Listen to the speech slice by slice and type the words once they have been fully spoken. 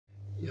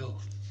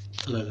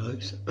Hello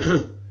guys,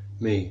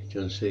 me,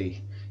 John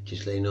C,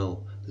 just letting you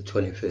know the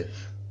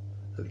 25th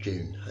of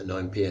June at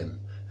 9 PM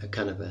at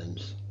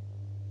Canavan's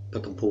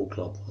Peckham Pool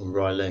Club on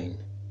Rye Lane.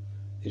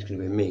 It's going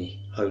to be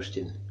me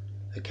hosting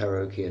a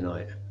karaoke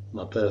night,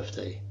 my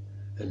birthday,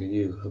 and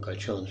you have got a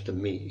chance to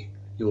meet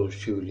yours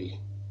truly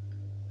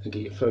and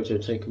get your photo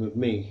taken with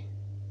me,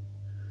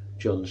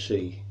 John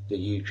C, the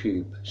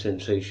YouTube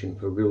sensation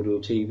for Real Deal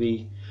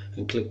TV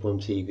and Clip on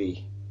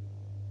TV.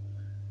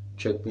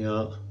 Check me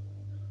out.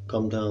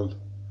 Come down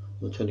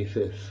on the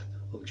 25th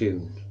of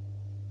June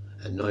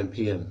at 9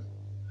 PM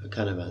at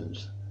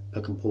Canavan's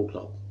Peckham Pool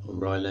Club on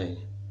Rye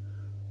Lane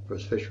for a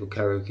special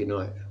karaoke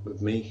night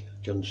with me,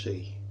 John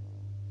C,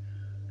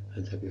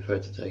 and have your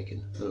photo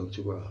taken and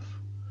autograph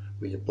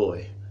with your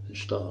boy and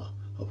star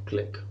of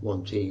Click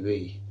One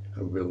TV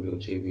and Real Deal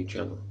TV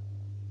channel.